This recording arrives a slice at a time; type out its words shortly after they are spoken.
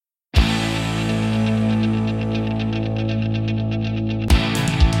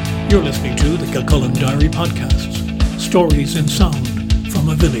You're listening to the Kilcullen Diary Podcasts, stories in sound from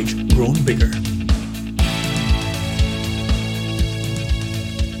a village grown bigger.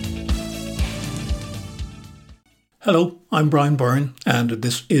 Hello, I'm Brian Byrne, and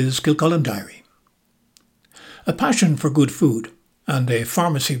this is Kilcullen Diary. A passion for good food and a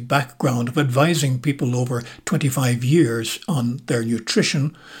pharmacy background of advising people over 25 years on their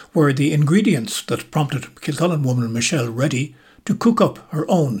nutrition were the ingredients that prompted Kilcullen woman Michelle Reddy to cook up her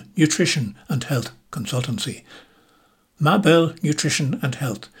own nutrition and health consultancy. Mabel Nutrition and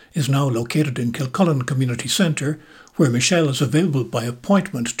Health is now located in Kilcullen Community Centre, where Michelle is available by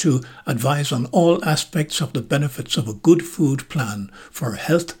appointment to advise on all aspects of the benefits of a good food plan for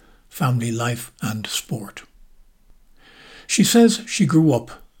health, family life and sport. She says she grew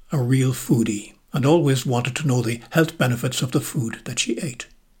up a real foodie and always wanted to know the health benefits of the food that she ate.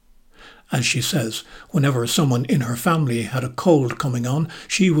 As she says, whenever someone in her family had a cold coming on,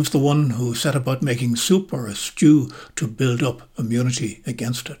 she was the one who set about making soup or a stew to build up immunity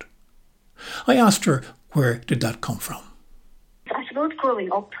against it. I asked her, where did that come from? I suppose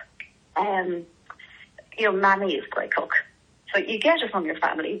growing up, Mammy is a great cook. So you get it from your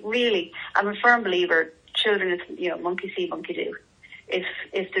family. Really, I'm a firm believer, children is, monkey see, monkey do.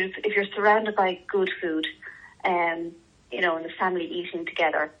 If you're surrounded by good food, and the family eating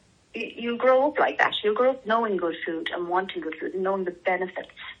together, you grow up like that. You'll grow up knowing good food and wanting good food and knowing the benefits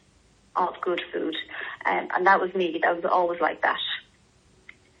of good food. And that was me. That was always like that.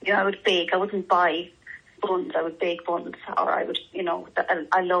 I would bake. I wouldn't buy buns. I would bake buns. Or I would,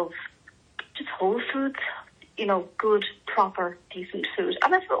 I love just whole foods, good, proper, decent food.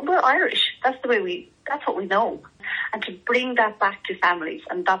 And we're Irish. That's what we know. And to bring that back to families,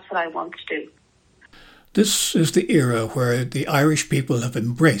 and that's what I want to do. This is the era where the Irish people have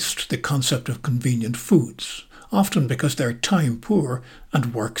embraced the concept of convenient foods, often because they're time poor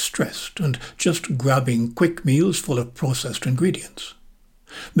and work stressed and just grabbing quick meals full of processed ingredients.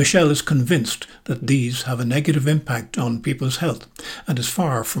 Michelle is convinced that these have a negative impact on people's health and is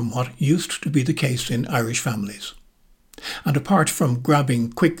far from what used to be the case in Irish families. And apart from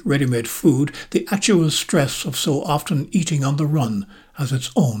grabbing quick ready-made food, the actual stress of so often eating on the run has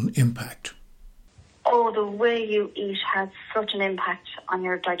its own impact. Oh, the way you eat has such an impact on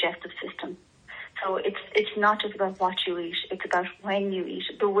your digestive system. So it's not just about what you eat, it's about when you eat,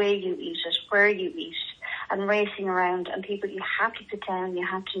 the way you eat it, where you eat, and racing around. And people, you have to sit down, you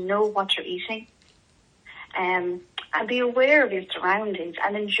have to know what you're eating, and be aware of your surroundings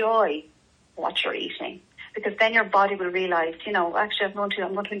and enjoy what you're eating. Because then your body will realise, actually I'm going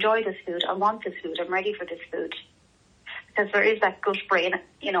to enjoy this food, I want this food, I'm ready for this food. Because there is that gut-brain,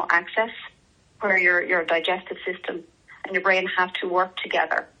 access, where your digestive system and your brain have to work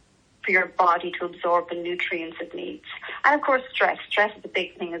together for your body to absorb the nutrients it needs. And of course, stress. Stress is a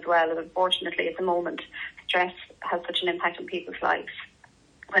big thing as well. And unfortunately, at the moment, stress has such an impact on people's lives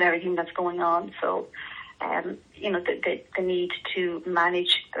with everything that's going on. So, the need to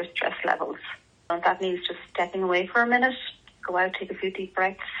manage their stress levels. And that means just stepping away for a minute, go out, take a few deep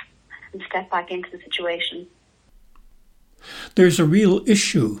breaths, and step back into the situation. There's a real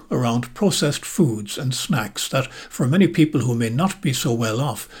issue around processed foods and snacks that, for many people who may not be so well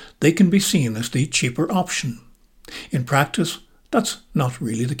off, they can be seen as the cheaper option. In practice, that's not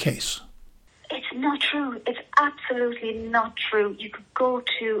really the case. It's not true. It's absolutely not true. You could go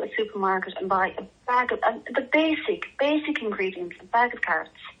to a supermarket and buy a bag of the basic ingredients, a bag of carrots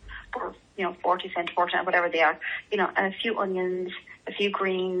for 40 cents, 49, whatever they are, and a few onions, a few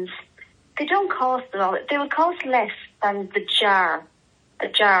greens. They don't cost at all. They would cost less than a jar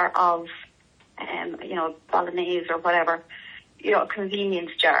of, bolognese or whatever, a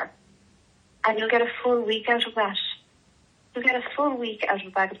convenience jar. And you'll get a full week out of that. You'll get a full week out of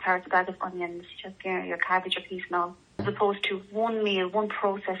a bag of carrots, a bag of onions, just your cabbage, your peas and all, as opposed to one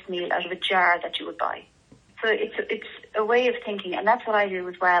processed meal out of a jar that you would buy. So it's a way of thinking, and that's what I do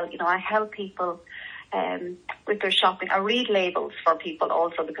as well. I help people with their shopping. I read labels for people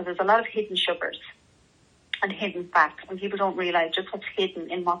also, because there's a lot of hidden sugars and hidden fats, and people don't realise just what's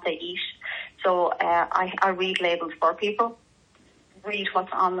hidden in what they eat. So I read labels for people, read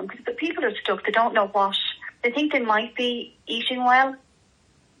what's on them, because the people are stuck. They don't know what. They think they might be eating well,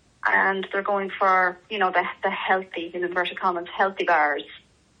 and they're going for, the healthy, in inverted commas, healthy bars,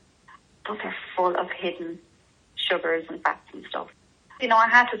 but they're full of hidden sugars and fats and stuff. I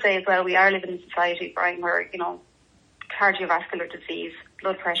have to say as well, we are living in a society, Brian, where, cardiovascular disease,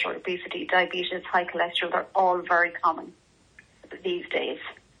 blood pressure, obesity, diabetes, high cholesterol, they're all very common these days.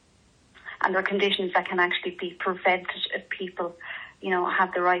 And they're conditions that can actually be prevented if people,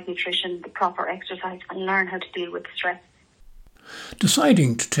 have the right nutrition, the proper exercise, and learn how to deal with stress.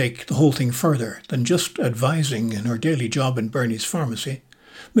 Deciding to take the whole thing further than just advising in her daily job in Bernie's pharmacy,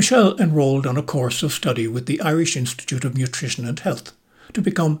 Michelle enrolled on a course of study with the Irish Institute of Nutrition and Health to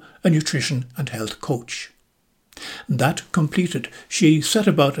become a nutrition and health coach. That completed, she set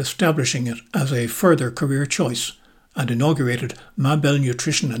about establishing it as a further career choice and inaugurated Mabel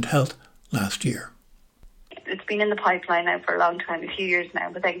Nutrition and Health last year. It's been in the pipeline now for a long time, a few years now,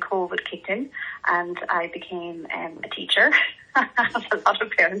 but then COVID kicked in and I became a teacher, as a lot of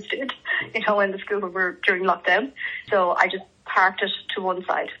parents did, when the school were during lockdown. So I just parked it to one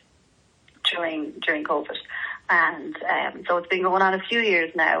side during COVID. And so it's been going on a few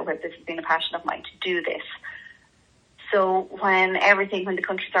years now where this has been a passion of mine to do this. So when the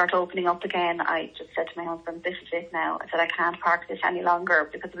country started opening up again, I just said to my husband, this is it now. I said, I can't park this any longer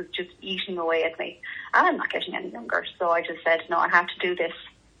because it was just eating away at me. And I'm not getting any younger. So I just said, no, I have to do this.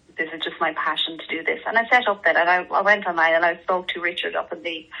 This is just my passion to do this. And I set up then, and I went online and I spoke to Richard up in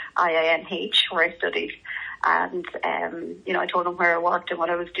the IINH where I studied. And, I told him where I worked and what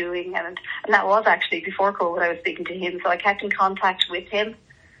I was doing. And that was actually before COVID, I was speaking to him. So I kept in contact with him.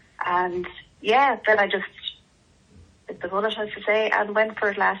 And then I just bit the bullet, as to say, and went for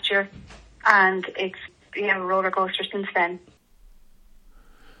it last year. And it's been a roller coaster since then.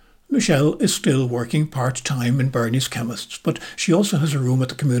 Michelle is still working part-time in Bernie's Chemists, but she also has a room at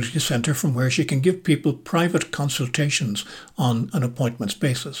the community centre from where she can give people private consultations on an appointments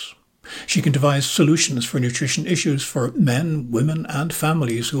basis. She can devise solutions for nutrition issues for men, women and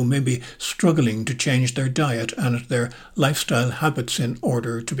families who may be struggling to change their diet and their lifestyle habits in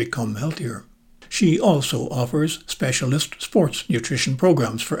order to become healthier. She also offers specialist sports nutrition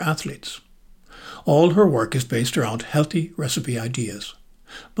programs for athletes. All her work is based around healthy recipe ideas.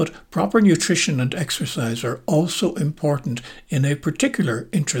 But proper nutrition and exercise are also important in a particular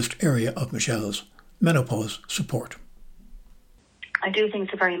interest area of Michelle's, menopause support. I do think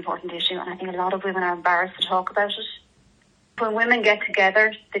it's a very important issue, and I think a lot of women are embarrassed to talk about it. When women get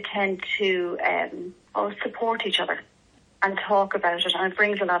together, they tend to support each other and talk about it, and it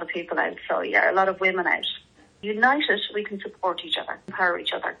brings a lot of people out. So, a lot of women out. United, we can support each other, empower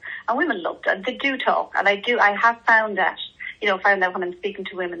each other. And women love that. They do talk, and I have found that. Found out when I'm speaking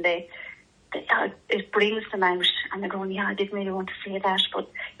to women, it brings them out and they're going, I didn't really want to say that, but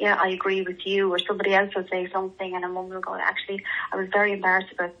I agree with you. Or somebody else will say something and a woman will go, actually, I was very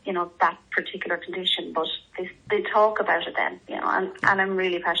embarrassed about, that particular condition, but they talk about it then, and I'm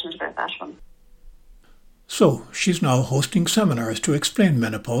really passionate about that one. So she's now hosting seminars to explain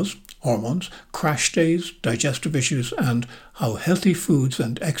menopause, hormones, crash days, digestive issues, and how healthy foods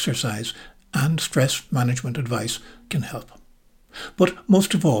and exercise and stress management advice can help. But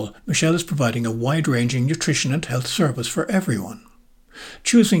most of all, Michelle is providing a wide-ranging nutrition and health service for everyone.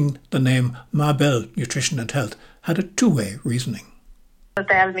 Choosing the name Mabel Nutrition and Health had a two-way reasoning.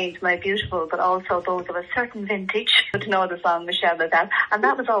 Mabel means my beautiful, but also those of a certain vintage would know the song Michelle Mabel, and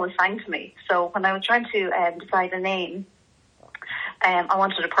that was always sang to me. So when I was trying to decide a name, I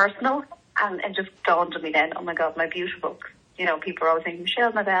wanted a personal, and it just dawned on me then, oh my God, my beautiful. People are always saying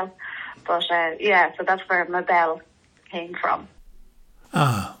Michelle Mabel, but so that's where Mabel came from.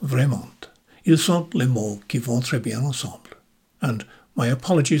 Ah, vraiment. Ils sont les mots qui vont très bien ensemble. And my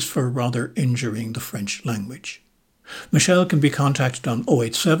apologies for rather injuring the French language. Michelle can be contacted on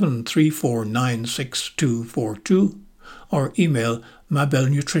 087 349 6242 or email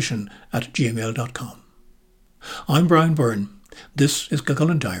mabelnutrition@gmail.com. I'm Brian Byrne. This is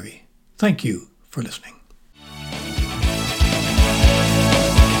Kilcullen Diary. Thank you for listening.